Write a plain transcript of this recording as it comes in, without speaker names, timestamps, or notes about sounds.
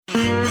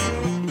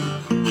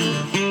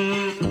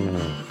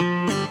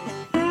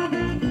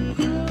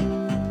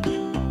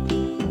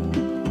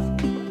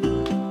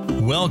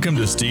Welcome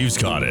to Steve's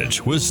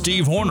Cottage with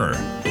Steve Horner.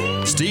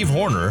 Steve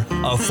Horner,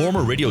 a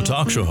former radio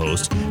talk show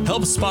host,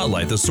 helps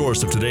spotlight the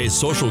source of today's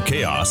social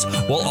chaos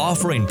while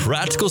offering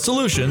practical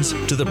solutions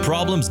to the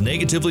problems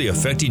negatively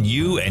affecting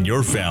you and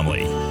your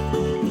family.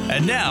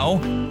 And now,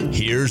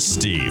 here's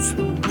Steve.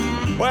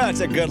 Well, that's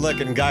a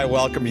good-looking guy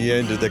welcoming you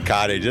into the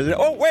cottage, isn't it?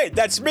 Oh, wait,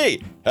 that's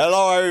me.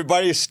 Hello,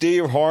 everybody.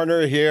 Steve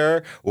Horner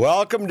here.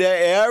 Welcome to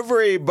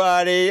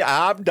everybody.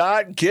 I'm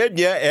not kidding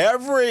you.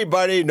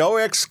 Everybody. No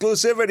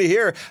exclusivity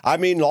here. I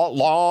mean,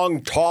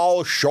 long,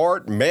 tall,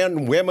 short,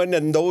 men, women,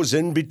 and those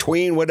in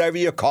between, whatever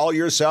you call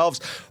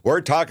yourselves.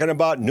 We're talking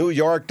about New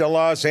York to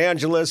Los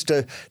Angeles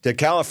to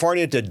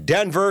California to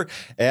Denver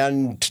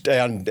and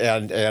Tel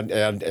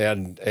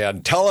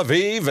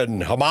Aviv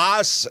and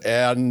Hamas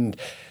and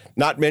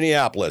not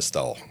Minneapolis,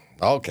 though.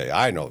 Okay,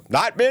 I know.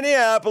 Not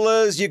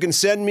Minneapolis. You can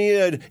send me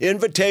an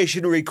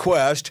invitation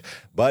request,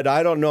 but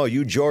I don't know.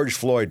 You George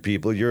Floyd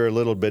people, you're a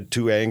little bit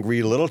too angry,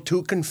 a little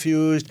too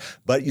confused,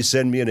 but you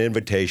send me an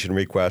invitation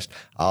request,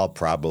 I'll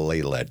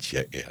probably let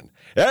you in.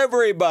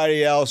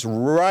 Everybody else,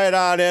 right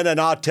on in, and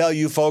I'll tell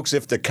you folks,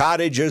 if the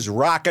cottage is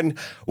rocking,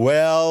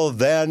 well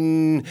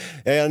then,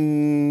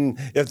 and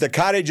if the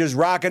cottage is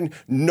rocking,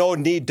 no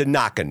need to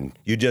knocking.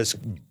 You just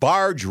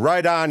barge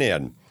right on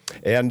in,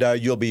 and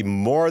you'll be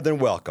more than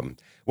welcome.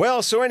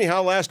 Well, so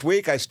anyhow, last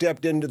week I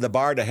stepped into the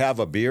bar to have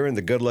a beer, and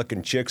the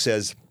good-looking chick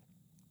says,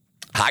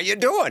 "How you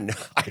doing?"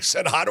 I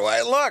said, "How do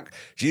I look?"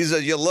 She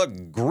said, "You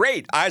look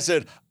great." I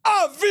said,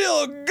 "I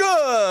feel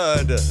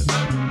good,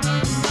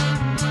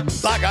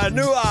 like I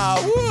knew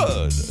I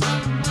would.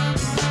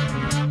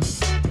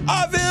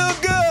 I feel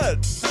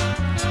good,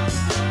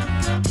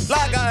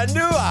 like I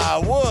knew I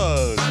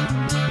would.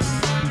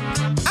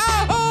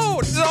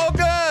 Oh, so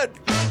good,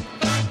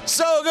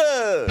 so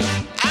good.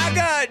 I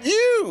got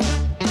you.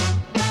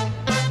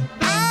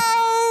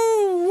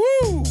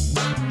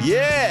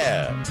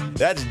 Yeah,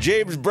 that's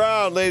James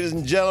Brown, ladies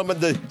and gentlemen,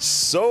 the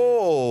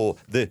soul,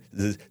 the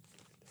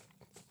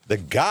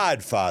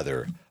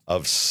godfather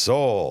of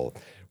soul,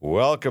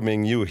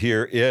 welcoming you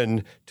here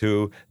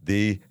into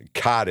the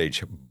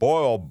cottage. Boy,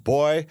 oh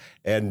boy,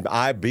 and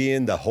I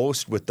being the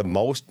host with the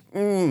most,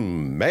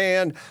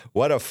 man,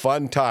 what a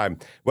fun time.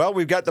 Well,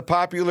 we've got the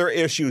popular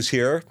issues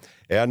here,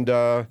 and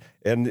they're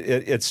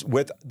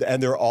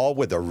all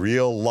with a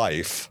real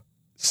life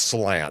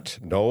slant,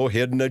 no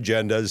hidden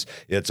agendas.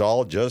 It's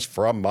all just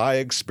from my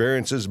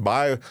experiences,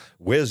 my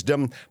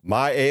wisdom,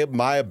 my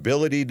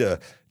ability to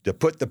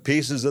put the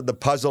pieces of the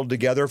puzzle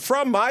together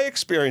from my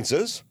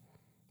experiences.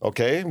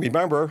 Okay,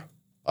 remember,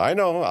 I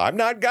know I'm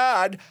not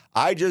God.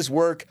 I just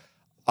work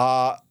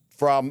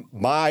from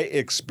my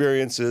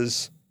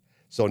experiences.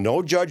 So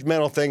no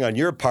judgmental thing on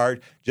your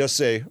part. Just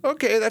say,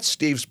 okay, that's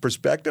Steve's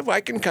perspective.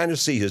 I can kind of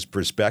see his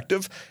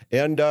perspective.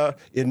 And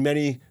in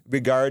many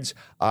regards,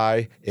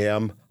 I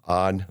am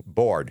on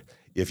board.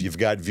 If you've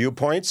got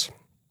viewpoints,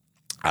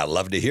 I'd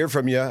love to hear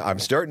from you. I'm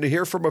starting to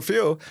hear from a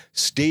few.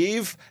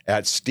 Steve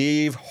at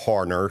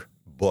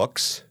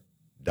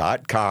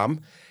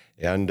stevehornerbooks.com.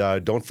 And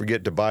don't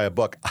forget to buy a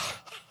book.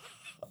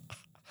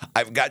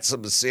 I've got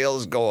some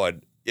sales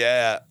going.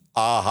 Yeah.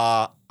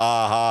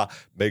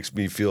 Makes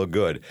me feel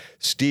good.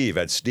 Steve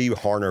at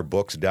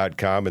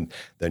stevehornerbooks.com. And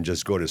then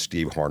just go to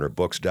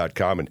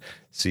stevehornerbooks.com and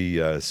see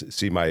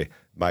my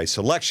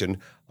selection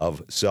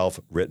of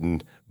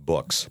self-written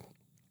books.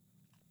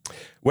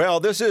 Well,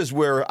 this is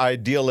where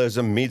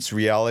idealism meets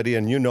reality,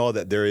 and you know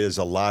that there is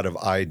a lot of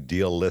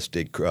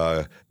idealistic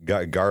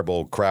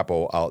garbo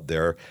crapo out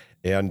there,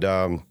 and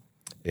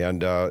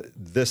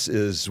this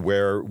is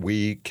where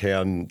we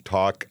can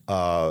talk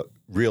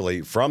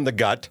really from the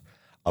gut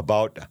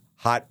about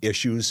hot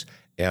issues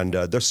and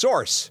the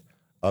source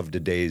of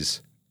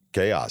today's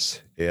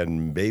chaos,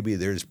 and maybe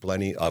there's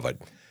plenty of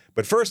it.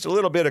 But first, a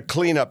little bit of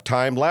cleanup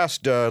time.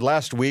 Last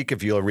week,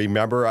 if you'll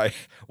remember,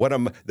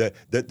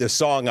 the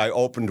song I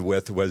opened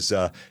with was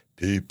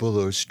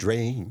 "People Are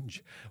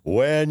Strange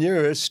When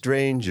You're a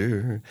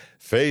Stranger.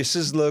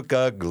 Faces Look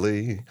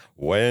Ugly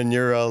When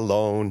You're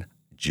Alone."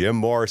 Jim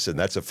Morrison.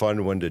 That's a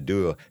fun one to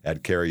do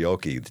at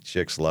karaoke. The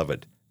chicks love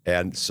it,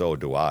 and so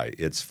do I.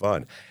 It's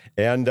fun,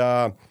 and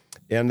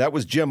that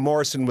was Jim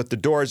Morrison with the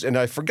Doors. And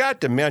I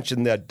forgot to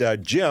mention that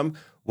Jim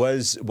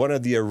was one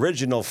of the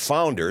original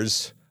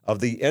founders of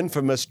the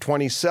infamous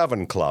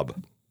 27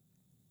 Club.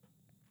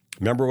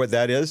 Remember what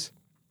that is?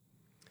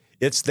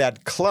 It's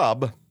that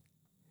club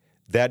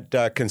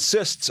that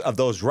consists of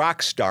those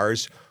rock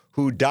stars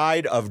who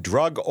died of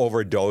drug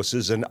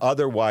overdoses and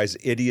otherwise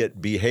idiot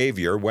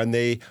behavior when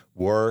they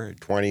were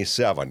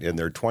 27, in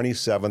their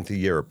 27th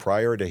year,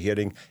 prior to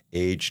hitting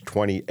age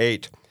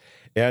 28.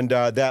 And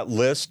that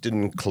list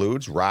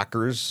includes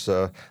rockers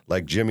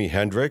like Jimi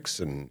Hendrix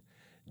and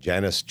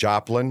Janis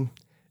Joplin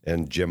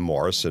and Jim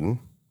Morrison,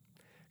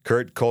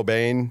 Kurt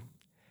Cobain,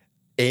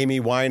 Amy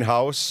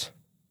Winehouse,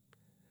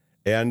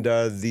 and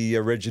the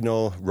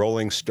original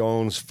Rolling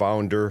Stones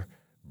founder,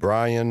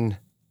 Brian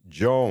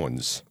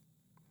Jones.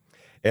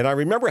 And I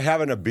remember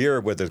having a beer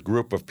with a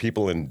group of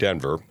people in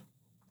Denver,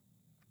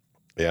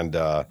 and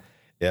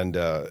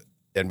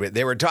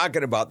they were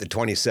talking about the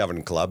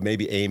 27 Club.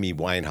 Maybe Amy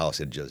Winehouse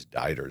had just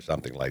died or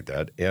something like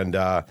that, and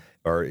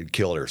or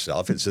killed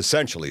herself. It's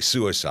essentially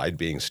suicide,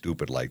 being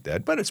stupid like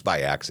that, but it's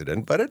by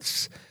accident. But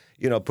it's,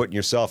 putting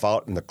yourself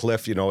out in the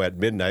cliff, at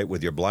midnight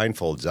with your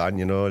blindfolds on.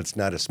 It's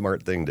not a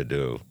smart thing to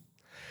do.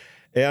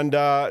 And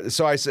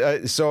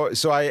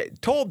so I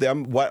told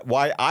them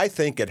why I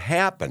think it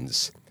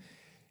happens.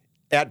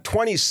 At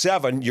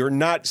 27, you're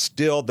not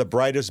still the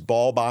brightest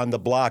bulb on the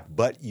block,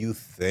 but you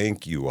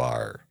think you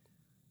are.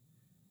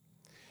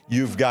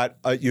 You've got,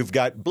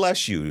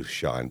 bless you,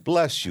 Sean,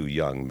 bless you,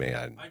 young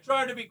man. I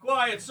tried to be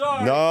quiet,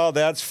 sorry. No,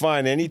 that's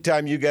fine.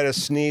 Anytime you got to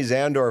sneeze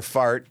and or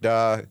fart,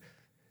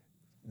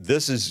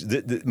 this is,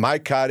 my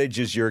cottage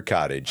is your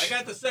cottage. I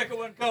got the second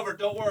one covered,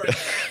 don't worry.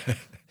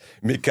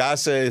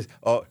 Mikasa,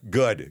 oh,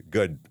 good.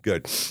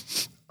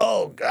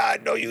 Oh,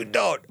 God, no, you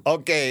don't.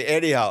 Okay,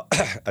 anyhow,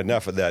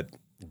 enough of that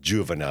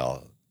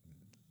juvenile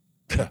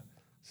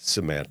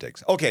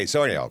semantics. Okay,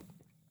 so anyhow.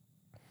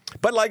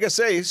 But like I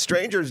say,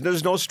 strangers,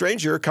 there's no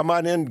stranger. Come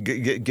on in,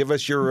 give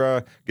us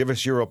your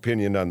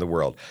opinion on the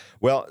world.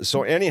 Well,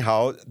 so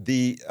anyhow,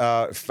 the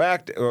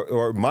fact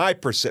or my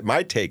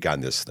take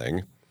on this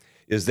thing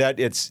is that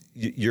it's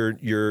you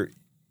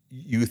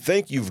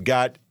think you've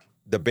got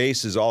the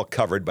bases all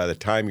covered by the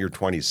time you're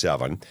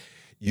 27,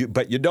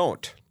 but you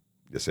don't.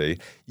 You see,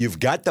 you've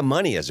got the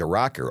money as a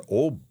rocker.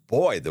 Oh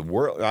boy, the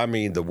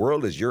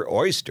world is your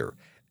oyster.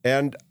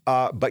 And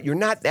but you're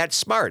not that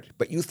smart,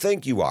 but you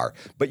think you are.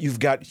 But you've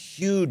got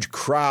huge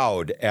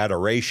crowd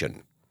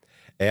adoration,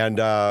 and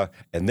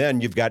then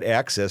you've got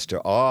access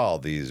to all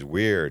these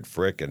weird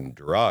frickin'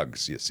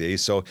 drugs. You see,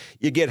 so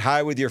you get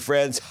high with your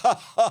friends. Ha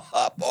ha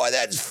ha! Boy,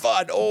 that's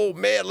fun. Oh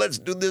man, let's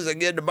do this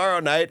again tomorrow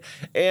night.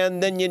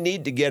 And then you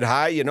need to get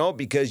high,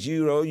 because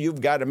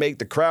you've got to make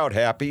the crowd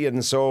happy,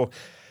 and so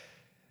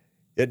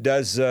it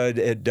does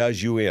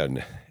you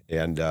in.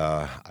 And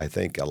I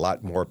think a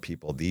lot more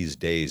people these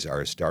days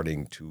are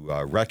starting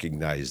to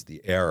recognize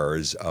the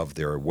errors of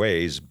their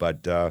ways.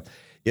 But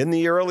in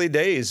the early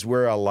days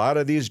where a lot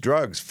of these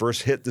drugs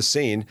first hit the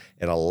scene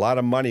and a lot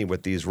of money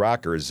with these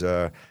rockers,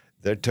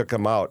 that took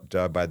them out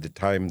by the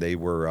time they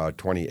were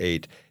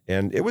 28.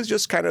 And it was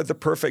just kind of the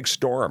perfect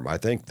storm. I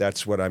think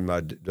that's what I'm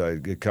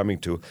coming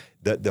to.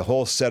 The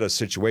whole set of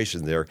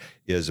situations there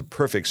is a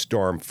perfect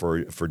storm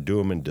for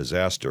doom and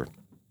disaster.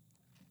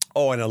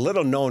 Oh, and a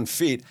little known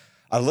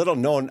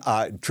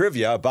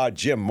trivia about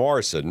Jim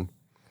Morrison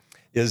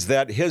is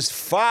that his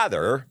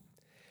father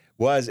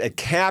was a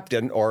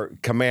captain or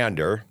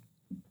commander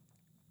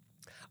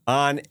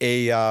on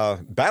a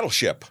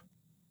battleship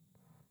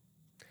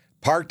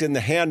parked in the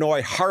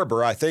Hanoi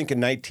Harbor, I think, in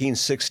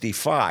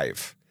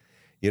 1965.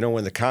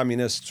 When the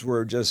communists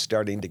were just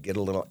starting to get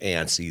a little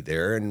antsy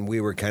there, and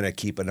we were kind of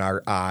keeping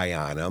our eye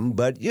on them.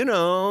 But, we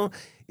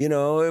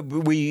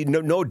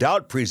no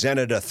doubt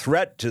presented a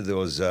threat to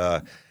those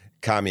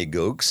commie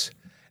gooks.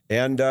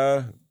 And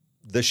the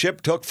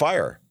ship took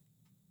fire.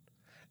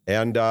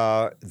 And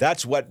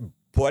that's what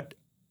put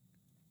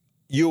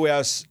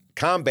U.S.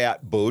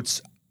 combat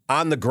boots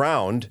on the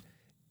ground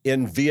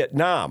in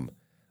Vietnam.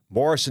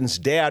 Morrison's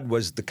dad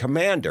was the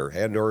commander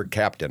or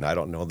captain. I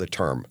don't know the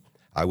term.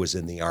 I was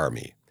in the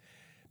Army.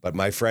 But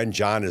my friend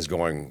John is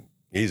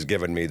he's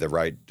giving me the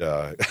right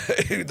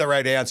the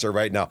right answer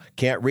right now.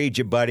 Can't read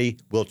you, buddy.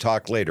 We'll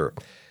talk later.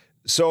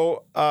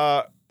 So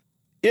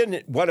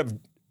in one of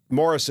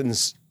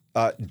Morrison's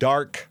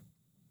dark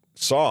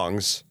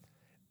songs,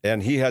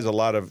 and he has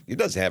he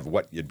doesn't have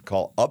what you'd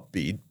call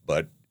upbeat,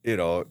 but,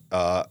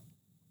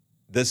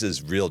 this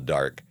is real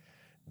dark.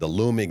 The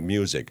looming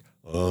music.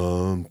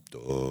 Dum,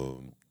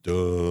 dum,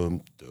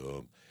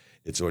 dum.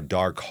 It's a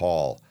dark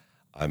hall.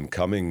 I'm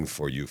coming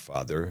for you,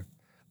 Father.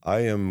 I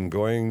am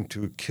going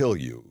to kill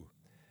you.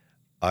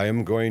 I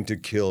am going to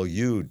kill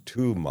you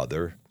too,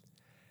 Mother.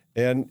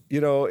 And,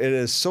 it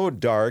is so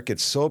dark,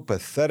 it's so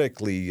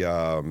pathetically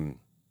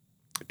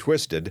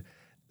twisted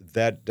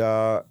that,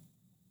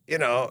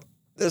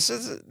 this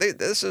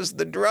is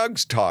the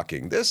drugs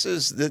talking. This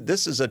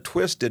is a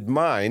twisted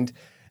mind.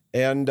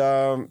 And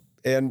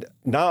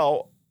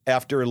now,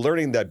 after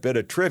learning that bit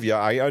of trivia,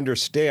 I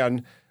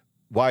understand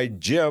why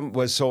Jim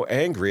was so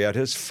angry at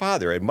his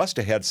father. It must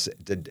have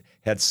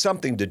had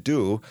something to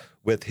do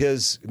with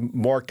his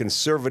more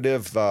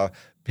conservative,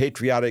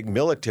 patriotic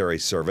military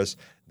service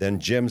than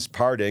Jim's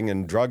partying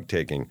and drug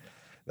taking.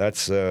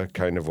 That's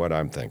kind of what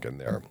I'm thinking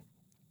there.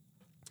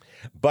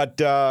 But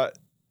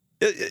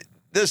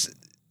this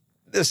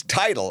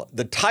title,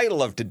 the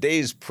title of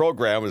today's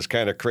program is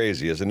kind of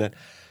crazy, isn't it?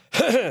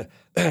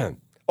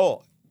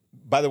 Oh,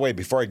 by the way,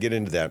 before I get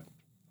into that,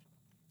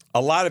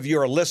 a lot of you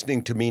are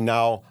listening to me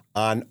now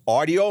on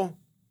audio,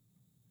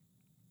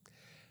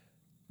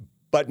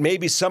 but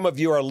maybe some of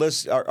you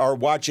are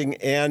watching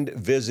and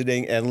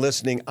visiting and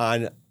listening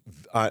on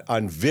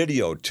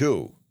video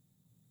too.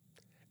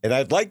 And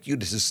I'd like you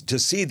to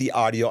see the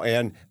audio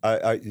and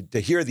to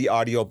hear the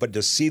audio, but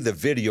to see the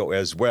video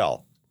as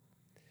well.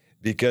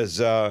 Because,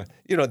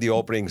 the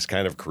opening's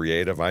kind of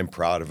creative. I'm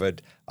proud of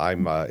it.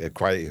 I'm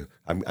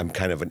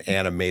kind of an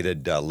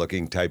animated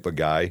looking type of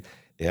guy.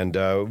 And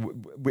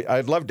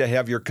I'd love to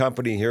have your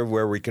company here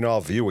where we can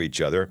all view each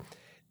other.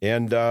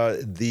 And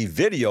the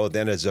video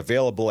then is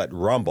available at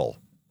Rumble.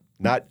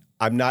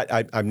 I'm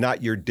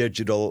not your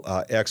digital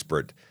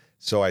expert.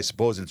 So I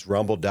suppose it's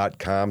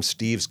rumble.com,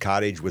 Steve's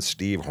Cottage with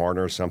Steve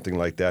Horner, something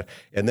like that.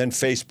 And then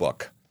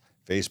Facebook,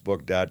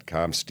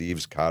 facebook.com,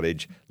 Steve's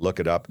Cottage. Look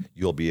it up.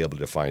 You'll be able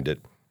to find it.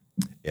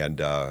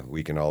 And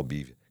we can all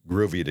be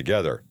groovy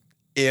together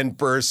in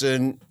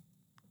person.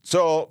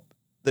 So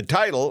the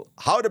title,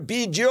 How to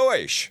Be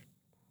Jewish.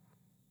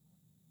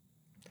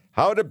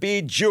 How to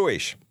Be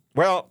Jewish.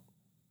 Well,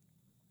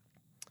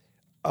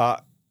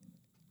 and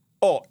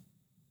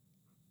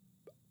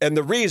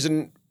the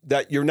reason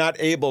that you're not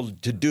able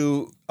to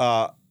do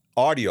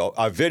video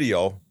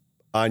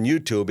on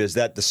YouTube is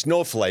that the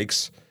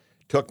snowflakes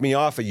took me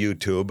off of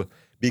YouTube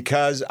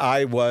because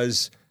I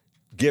was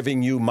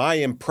giving you my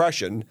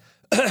impression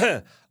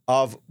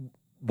of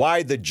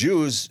why the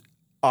Jews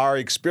are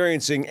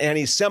experiencing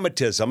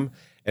anti-Semitism.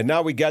 And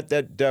now we got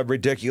that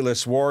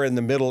ridiculous war in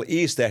the Middle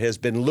East that has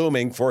been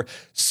looming for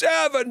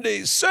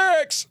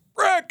 76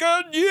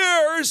 frickin'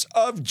 years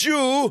of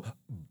Jew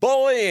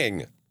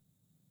bullying.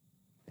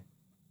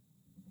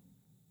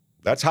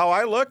 That's how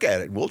I look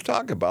at it. We'll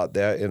talk about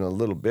that in a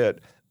little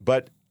bit.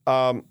 But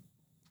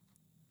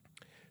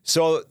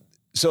so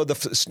the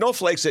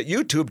snowflakes at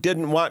YouTube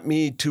didn't want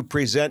me to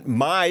present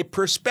my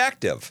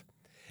perspective.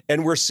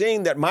 And we're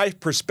seeing that my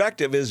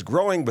perspective is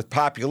growing with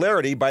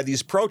popularity by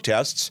these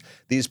protests,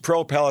 these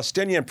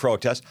pro-Palestinian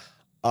protests,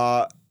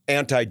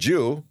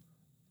 anti-Jew,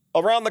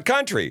 around the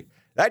country.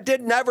 That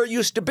never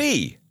used to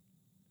be,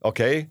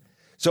 okay?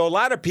 So a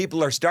lot of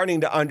people are starting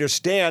to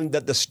understand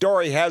that the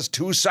story has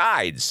two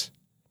sides.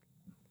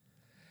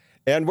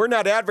 And we're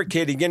not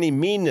advocating any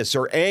meanness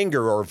or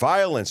anger or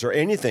violence or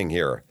anything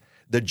here.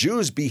 The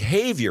Jews'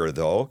 behavior,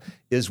 though,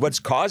 is what's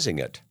causing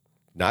it.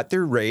 Not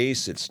their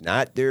race. It's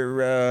not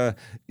their,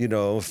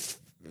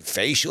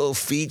 facial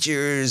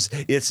features.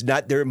 It's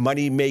not their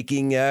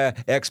money-making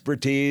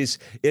expertise.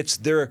 It's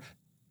their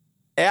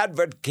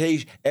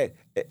advocacy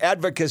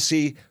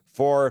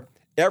for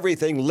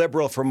everything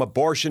liberal from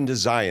abortion to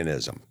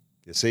Zionism.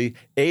 You see,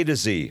 A to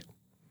Z.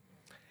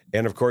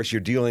 And, of course, you're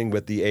dealing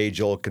with the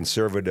age-old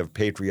conservative,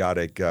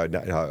 patriotic,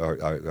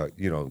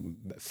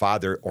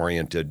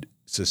 father-oriented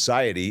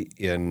society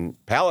in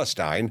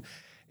Palestine.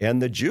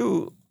 And the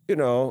Jew,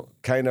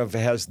 kind of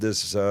has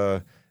this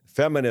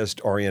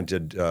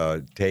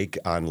feminist-oriented take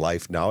on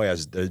life now,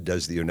 as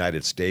does the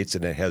United States,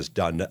 and it has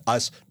done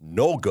us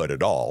no good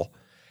at all.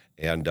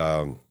 And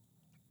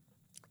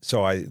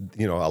so a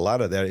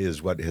lot of that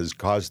is what has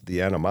caused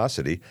the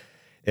animosity.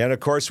 And,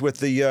 of course, with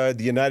the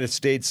United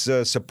States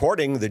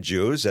supporting the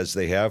Jews, as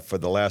they have for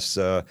the last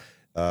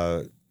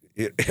 40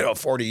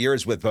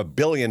 years with $1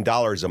 billion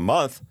a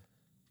month,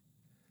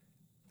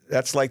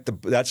 that's like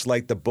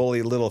the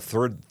bully little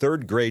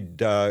third grade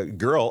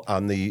girl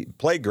on the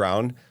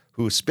playground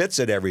who spits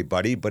at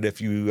everybody. But if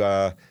you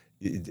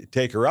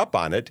take her up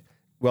on it,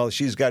 well,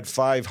 she's got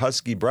 5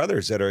 husky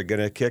brothers that are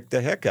going to kick the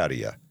heck out of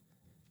you.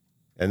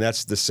 And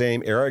that's the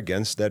same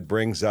arrogance that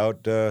brings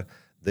out the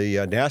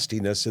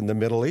nastiness in the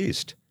Middle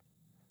East.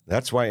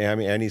 That's why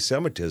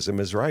anti-Semitism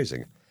is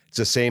rising. It's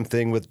the same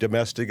thing with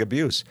domestic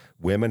abuse.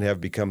 Women have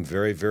become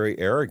very, very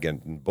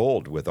arrogant and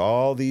bold with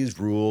all these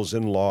rules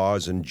and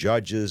laws and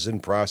judges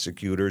and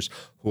prosecutors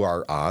who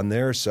are on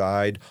their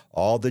side.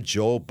 All the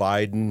Joe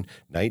Biden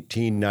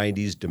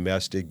 1990s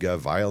Domestic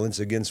Violence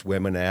Against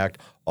Women Act,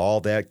 all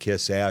that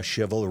kiss-ass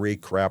chivalry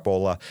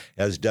crapola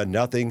has done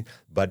nothing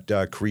but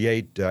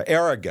create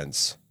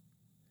arrogance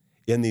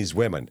in these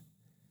women.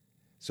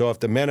 So if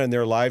the men in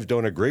their lives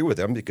don't agree with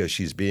them because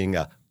she's being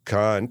a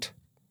cunt,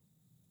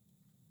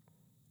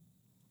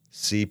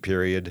 C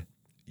period,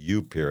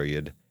 U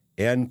period,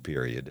 N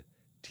period,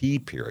 T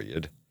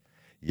period.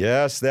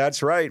 Yes,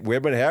 that's right.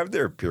 Women have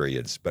their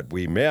periods, but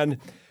we men,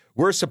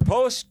 we're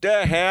supposed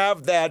to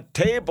have that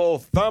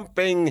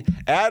table-thumping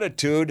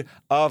attitude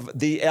of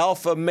the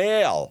alpha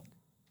male.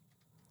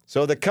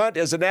 So the cunt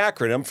is an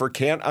acronym for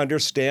can't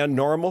understand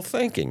normal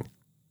thinking.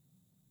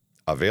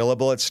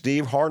 Available at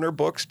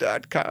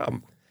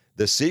stevehornerbooks.com.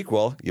 The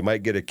sequel you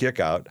might get a kick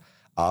out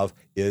of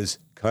is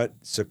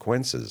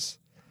Consequences.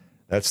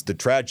 That's the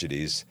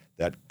tragedies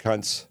that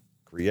cunts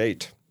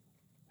create.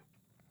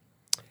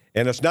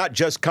 And it's not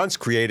just cunts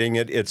creating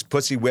it, it's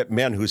pussy whipped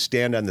men who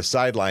stand on the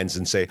sidelines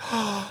and say,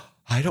 oh,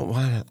 I don't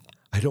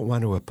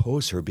want to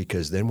oppose her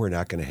because then we're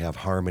not going to have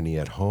harmony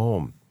at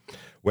home.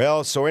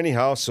 Well, so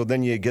anyhow, so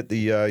then you get the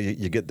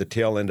you get the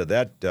tail end of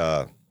that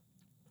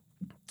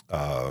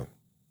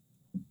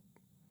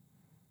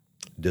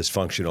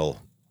dysfunctional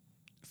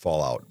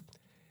fallout.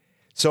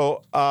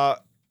 So,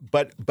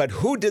 but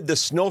who did the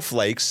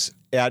snowflakes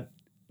at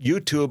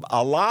YouTube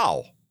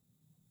allow?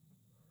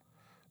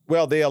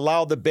 Well, they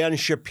allowed the Ben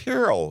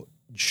Shapiro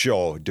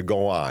show to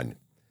go on.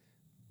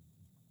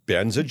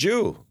 Ben's a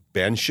Jew.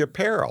 Ben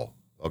Shapiro,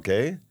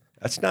 okay?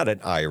 That's not an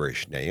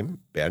Irish name.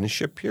 Ben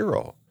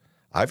Shapiro.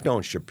 I've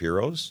known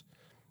Shapiros,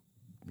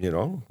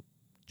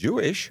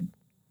 Jewish.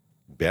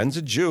 Ben's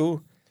a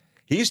Jew.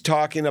 He's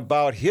talking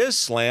about his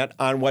slant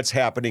on what's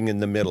happening in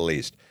the Middle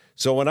East.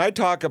 So when I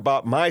talk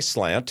about my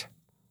slant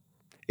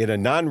in a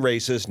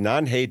non-racist,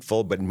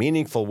 non-hateful, but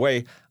meaningful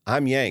way,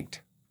 I'm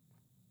yanked.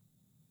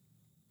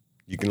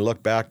 You can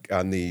look back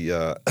on the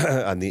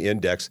on the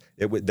index.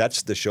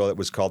 That's the show that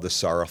was called The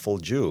Sorrowful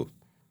Jew.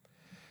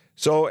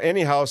 So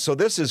anyhow, so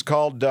this is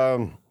called.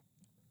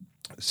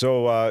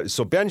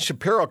 So Ben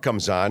Shapiro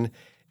comes on,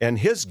 and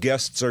his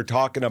guests are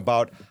talking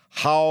about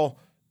how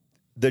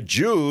the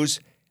Jews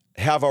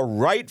have a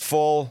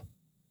rightful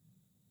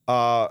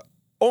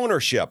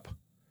ownership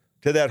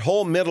to that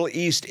whole Middle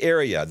East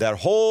area, that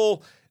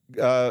whole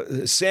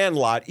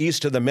sandlot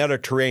east of the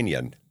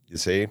Mediterranean, you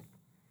see?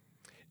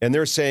 And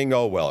they're saying,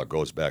 oh, well, it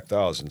goes back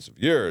thousands of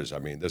years. I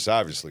mean, this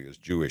obviously is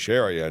Jewish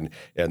area.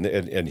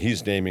 And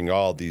he's naming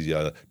all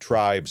the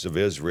tribes of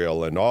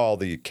Israel and all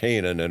the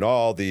Canaan and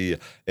all the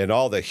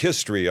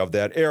history of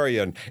that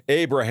area. And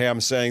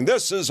Abraham saying,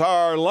 this is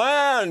our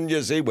land,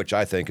 you see, which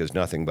I think is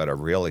nothing but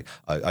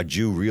a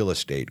Jew real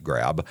estate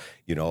grab.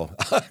 You know,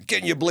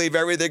 can you believe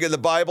everything in the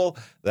Bible?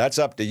 That's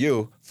up to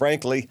you.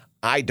 Frankly,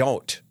 I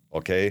don't.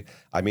 Okay?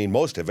 I mean,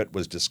 most of it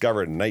was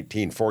discovered in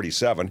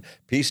 1947,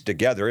 pieced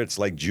together. It's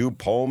like Jew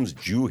poems,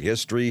 Jew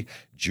history,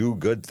 Jew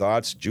good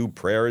thoughts, Jew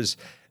prayers.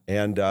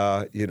 And,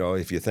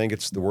 if you think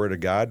it's the Word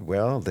of God,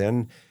 well,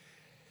 then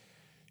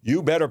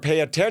you better pay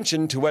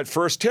attention to what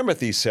 1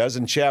 Timothy says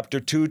in chapter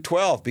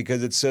 2:12,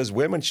 because it says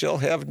women shall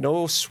have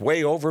no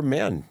sway over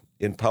men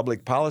in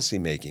public policy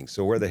making.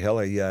 So where the hell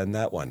are you in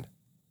that one?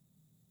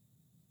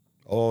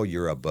 Oh,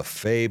 you're a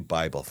buffet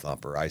Bible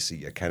thumper. I see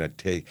you kind of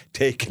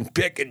take and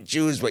pick and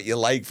choose what you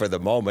like for the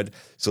moment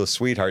so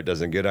sweetheart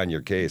doesn't get on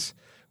your case.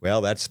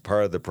 Well, that's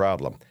part of the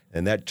problem.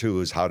 And that,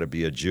 too, is how to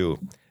be a Jew.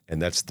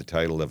 And that's the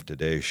title of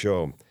today's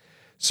show.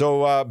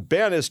 So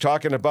Ben is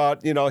talking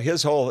about,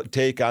 his whole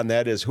take on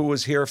that is who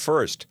was here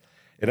first.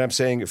 And I'm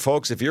saying,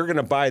 folks, if you're going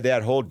to buy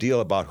that whole deal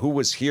about who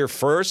was here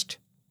first,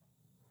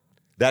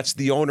 that's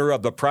the owner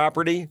of the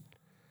property,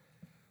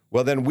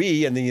 well, then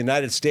we in the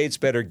United States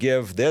better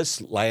give this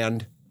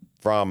land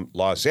from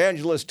Los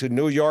Angeles to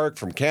New York,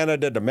 from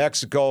Canada to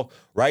Mexico,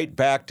 right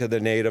back to the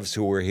natives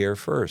who were here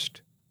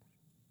first.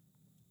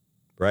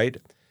 Right?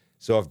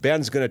 So if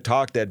Ben's going to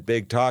talk that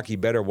big talk, he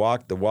better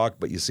walk the walk.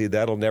 But you see,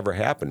 that'll never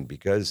happen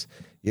because,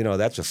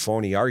 that's a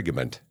phony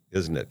argument,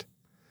 isn't it?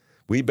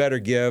 We better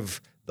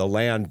give the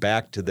land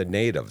back to the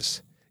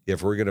natives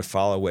if we're going to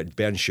follow what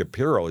Ben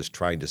Shapiro is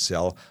trying to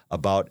sell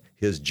about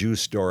his Jew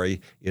story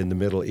in the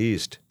Middle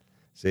East.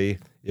 See,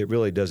 it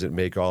really doesn't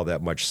make all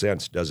that much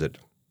sense, does it?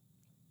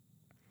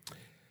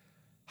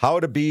 How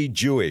to be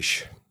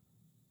Jewish.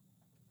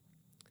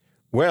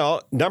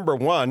 Well, number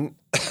one,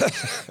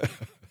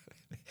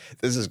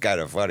 this is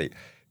kind of funny.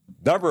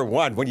 Number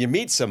one, when you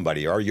meet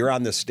somebody or you're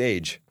on the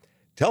stage,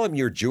 tell them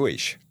you're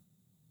Jewish.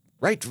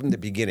 Right from the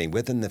beginning,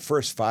 within the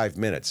first 5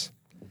 minutes.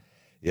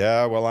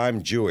 Yeah, well,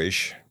 I'm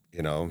Jewish,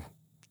 and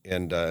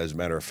as a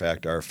matter of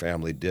fact, our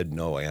family did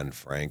know Anne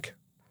Frank.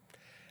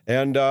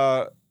 And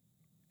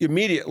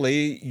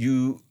immediately,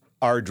 you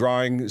are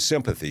drawing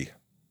sympathy.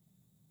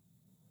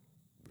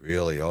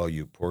 Really, oh,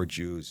 you poor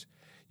Jews.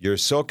 You're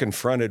so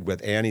confronted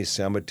with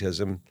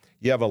anti-Semitism.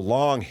 You have a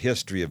long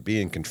history of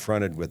being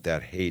confronted with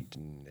that hate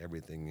and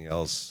everything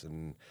else.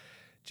 And,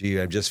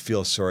 gee, I just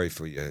feel sorry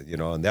for you,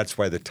 And that's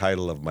why the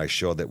title of my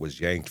show that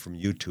was yanked from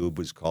YouTube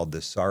was called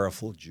The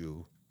Sorrowful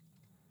Jew.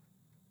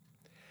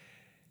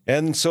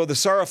 And so the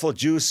Sorrowful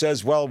Jew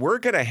says, well, we're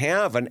going to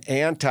have an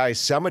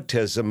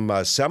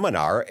anti-Semitism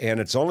seminar, and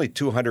it's only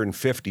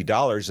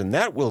 $250, and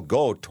that will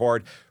go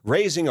toward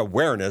raising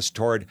awareness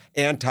toward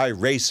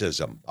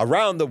anti-racism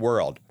around the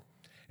world.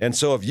 And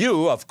so if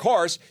you, of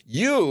course,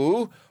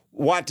 you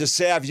want to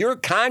salve your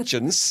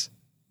conscience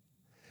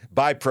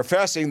by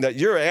professing that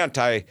you're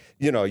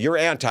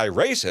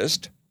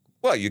anti-racist,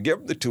 well, you give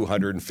them the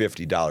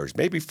 $250,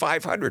 maybe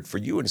 $500 for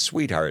you and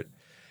sweetheart.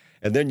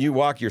 And then you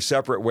walk your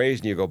separate ways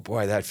and you go,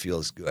 boy, that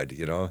feels good,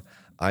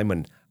 I'm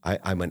an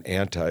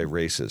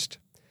anti-racist.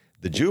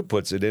 The Jew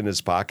puts it in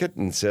his pocket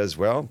and says,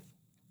 well,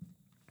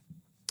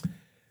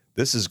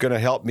 this is going to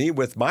help me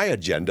with my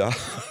agenda,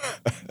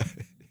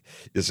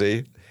 you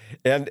see?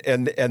 And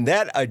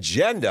that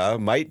agenda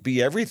might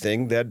be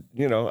everything that,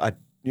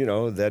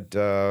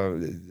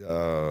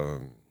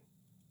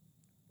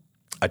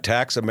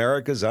 attacks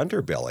America's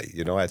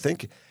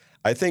underbelly.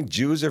 I think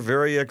Jews are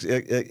very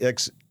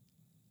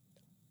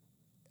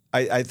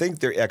I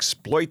think they're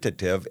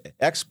exploitative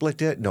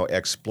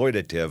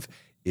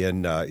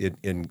in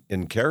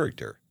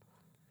character,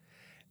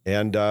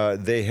 and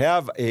they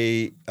have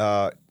an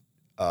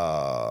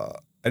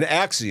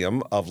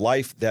axiom of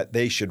life that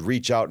they should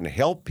reach out and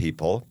help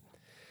people.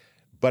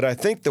 But I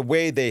think the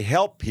way they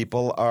help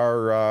people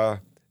are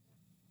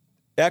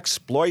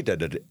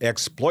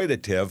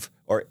exploitative,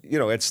 or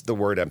it's the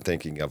word I'm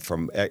thinking of,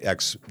 from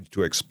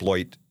to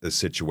exploit the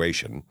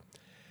situation,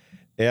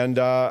 and.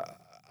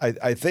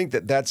 I think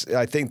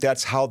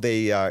that's how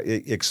they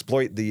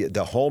exploit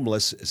the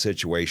homeless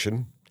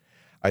situation.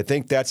 I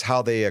think that's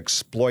how they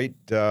exploit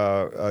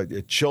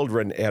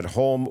children at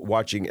home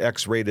watching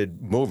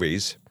X-rated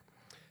movies.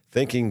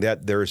 thinking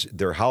that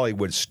their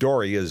Hollywood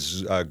story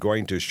is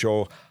going to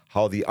show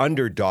how the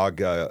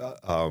underdog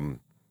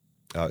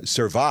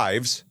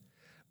survives.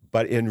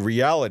 But in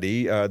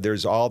reality,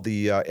 there's all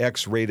the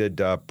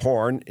X-rated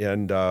porn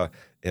and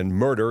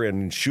murder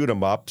and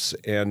shoot-'em-ups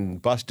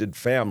and busted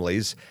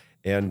families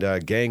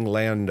and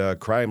gangland,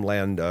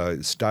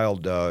 crimeland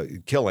styled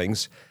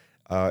killings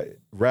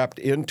wrapped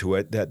into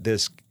it, that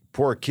this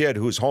poor kid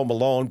who's home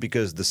alone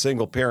because the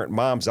single-parent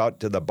mom's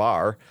out to the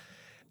bar,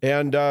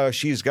 and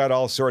she's got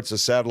all sorts of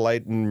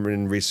satellite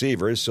and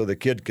receivers, so the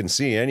kid can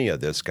see any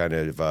of this kind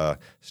of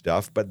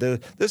stuff. But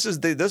this is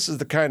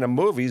the kind of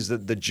movies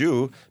that the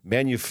Jew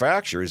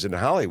manufactures in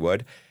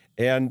Hollywood,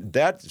 and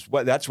that's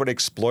what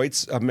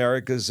exploits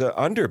America's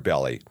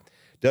underbelly.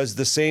 Does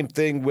the same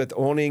thing with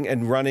owning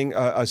and running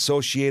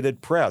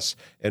Associated Press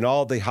and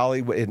all the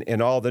Hollywood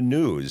and all the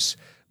news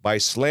by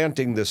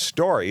slanting the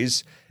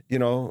stories. You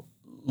know,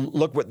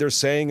 look what they're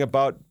saying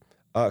about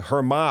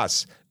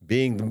Hamas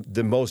being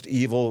the most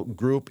evil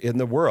group in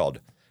the world.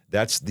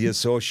 That's the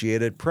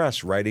Associated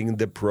Press writing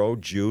the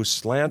pro-Jew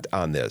slant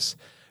on this.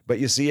 But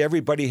you see,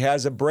 everybody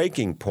has a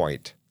breaking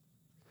point.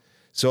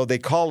 So they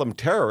call them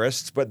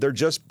terrorists, but they're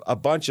just a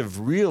bunch of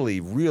really,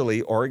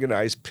 really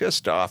organized,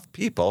 pissed off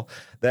people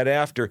that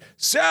after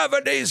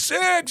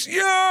 76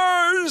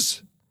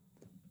 years,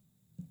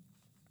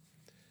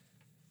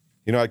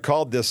 you know, I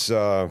called this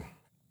number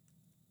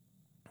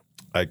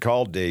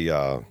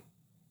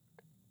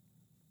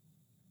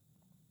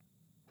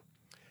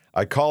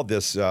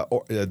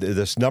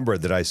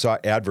that I saw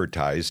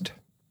advertised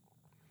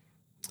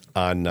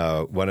on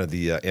one of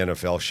the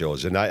NFL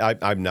shows, and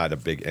I'm not a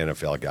big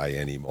NFL guy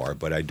anymore,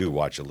 but I do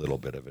watch a little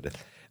bit of it.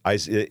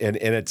 This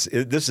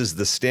is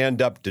the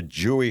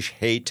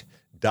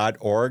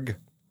standuptojewishhate.org,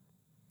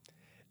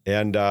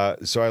 and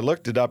so I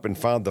looked it up and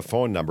found the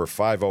phone number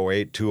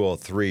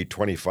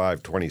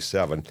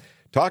 508-203-2527.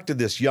 Talked to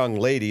this young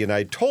lady, and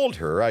I told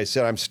her, I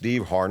said, I'm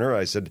Steve Horner.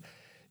 I said,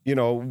 you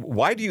know,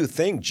 why do you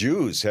think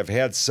Jews have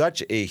had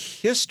such a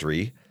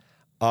history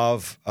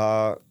of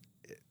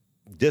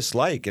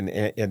dislike and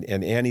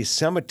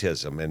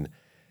anti-Semitism?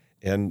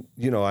 And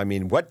you know, I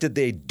mean, what did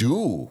they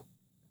do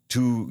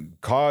to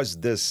cause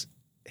this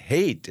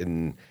hate?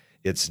 And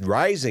it's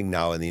rising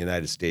now in the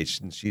United States.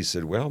 And she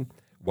said, well,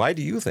 why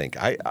do you think?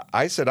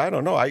 I said, I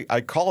don't know.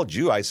 I called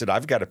you. I said,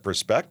 I've got a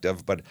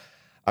perspective, but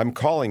I'm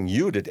calling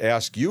you to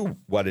ask you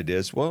what it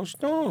is. Well,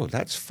 no,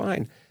 that's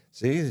fine.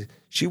 See,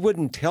 she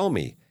wouldn't tell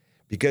me.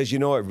 Because, you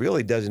know, it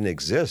really doesn't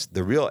exist.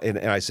 And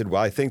I said,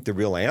 well, I think the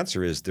real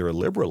answer is their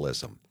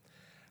liberalism.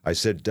 I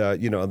said,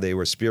 you know, they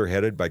were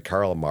spearheaded by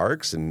Karl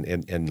Marx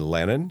and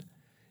Lenin,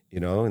 you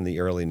know, in the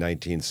early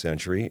 19th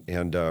century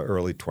and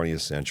early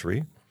 20th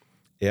century.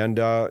 And,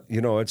 you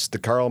know, it's the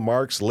Karl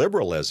Marx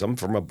liberalism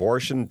from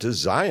abortion to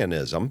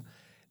Zionism.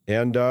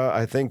 And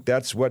I think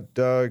that's what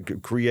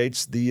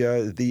creates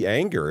the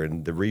anger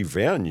and the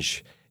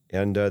revenge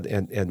and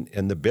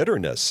the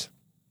bitterness.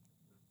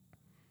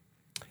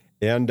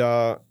 And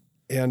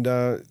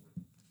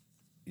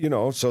you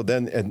know, so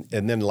then,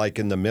 and then like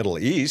in the Middle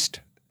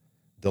East,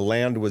 the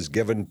land was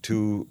given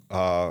to,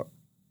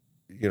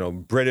 you know,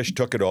 British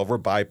took it over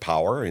by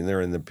power, and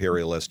they're in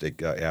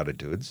imperialistic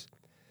attitudes.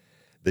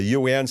 The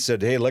UN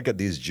said, hey, look at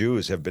these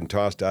Jews have been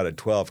tossed out of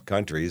 12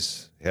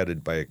 countries,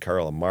 headed by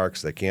Karl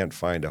Marx. They can't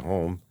find a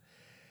home.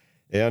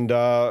 And,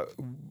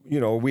 you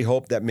know, we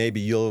hope that maybe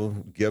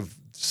you'll give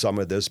some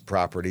of this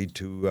property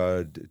to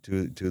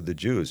the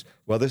Jews.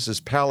 Well, this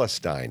is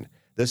Palestine.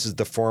 This is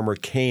the former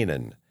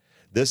Canaan.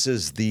 This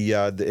is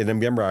and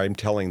remember, I'm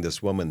telling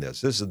this woman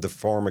this. This is the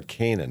former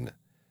Canaan.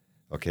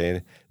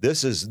 Okay,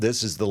 this is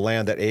the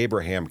land that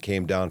Abraham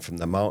came down from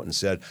the mountain and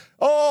said,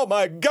 "Oh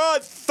my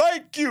God,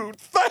 thank you,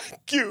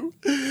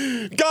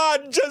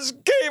 God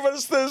just gave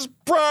us this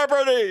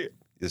property."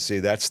 You see,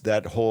 that's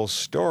that whole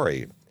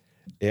story.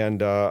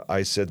 And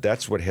I said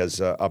that's what has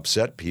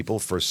upset people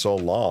for so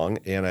long,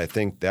 and I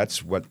think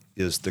that's what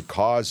is the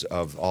cause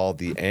of all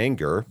the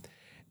anger.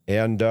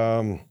 And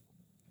I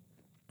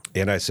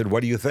said,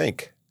 "What do you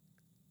think?"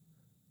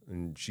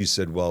 And she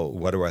said, "Well,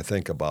 what do I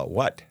think about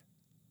what?"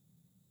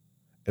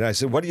 And I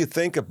said, "What do you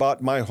think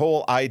about my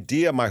whole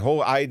idea,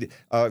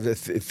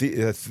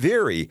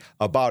 theory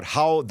about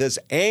how this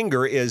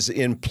anger is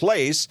in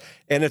place,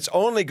 and it's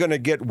only going to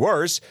get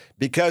worse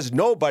because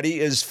nobody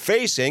is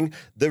facing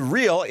the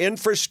real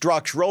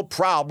infrastructural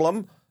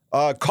problem,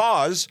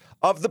 cause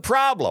of the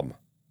problem?"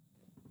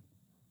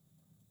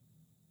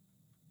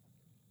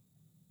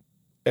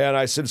 And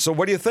I said, "So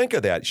what do you think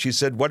of that?" She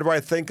said, "What do I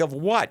think of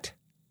what?"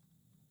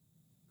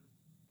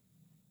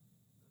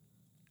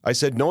 I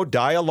said, "No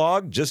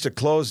dialogue, just a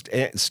closed,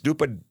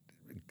 stupid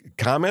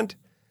comment."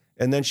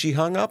 And then she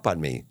hung up on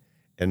me.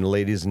 And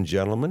ladies and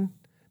gentlemen,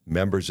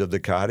 members of the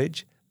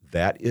Cottage,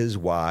 that is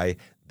why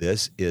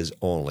this is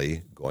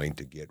only going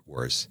to get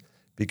worse.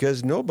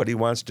 Because nobody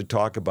wants to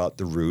talk about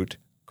the root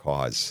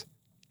cause.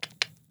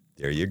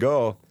 There you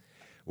go.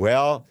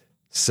 Well,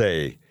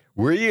 say,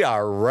 We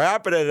are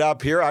wrapping it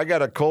up here. I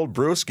got a cold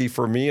brewski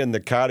for me in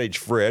the cottage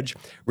fridge.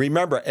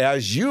 Remember,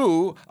 as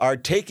you are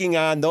taking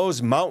on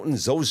those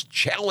mountains, those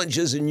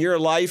challenges in your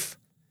life,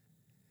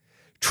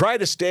 try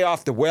to stay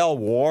off the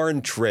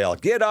well-worn trail.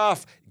 Get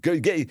off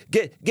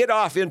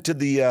into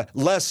the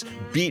less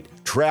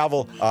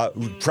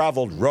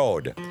traveled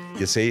road,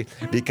 you see,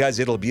 because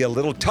it'll be a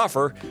little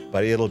tougher,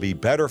 but it'll be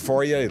better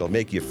for you. It'll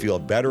make you feel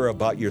better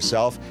about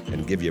yourself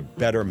and give you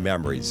better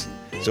memories.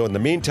 So in the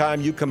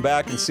meantime, you come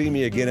back and see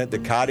me again at the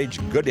cottage.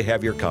 Good to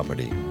have your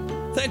company.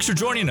 Thanks for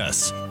joining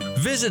us.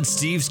 Visit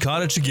Steve's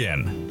Cottage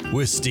again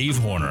with Steve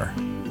Horner.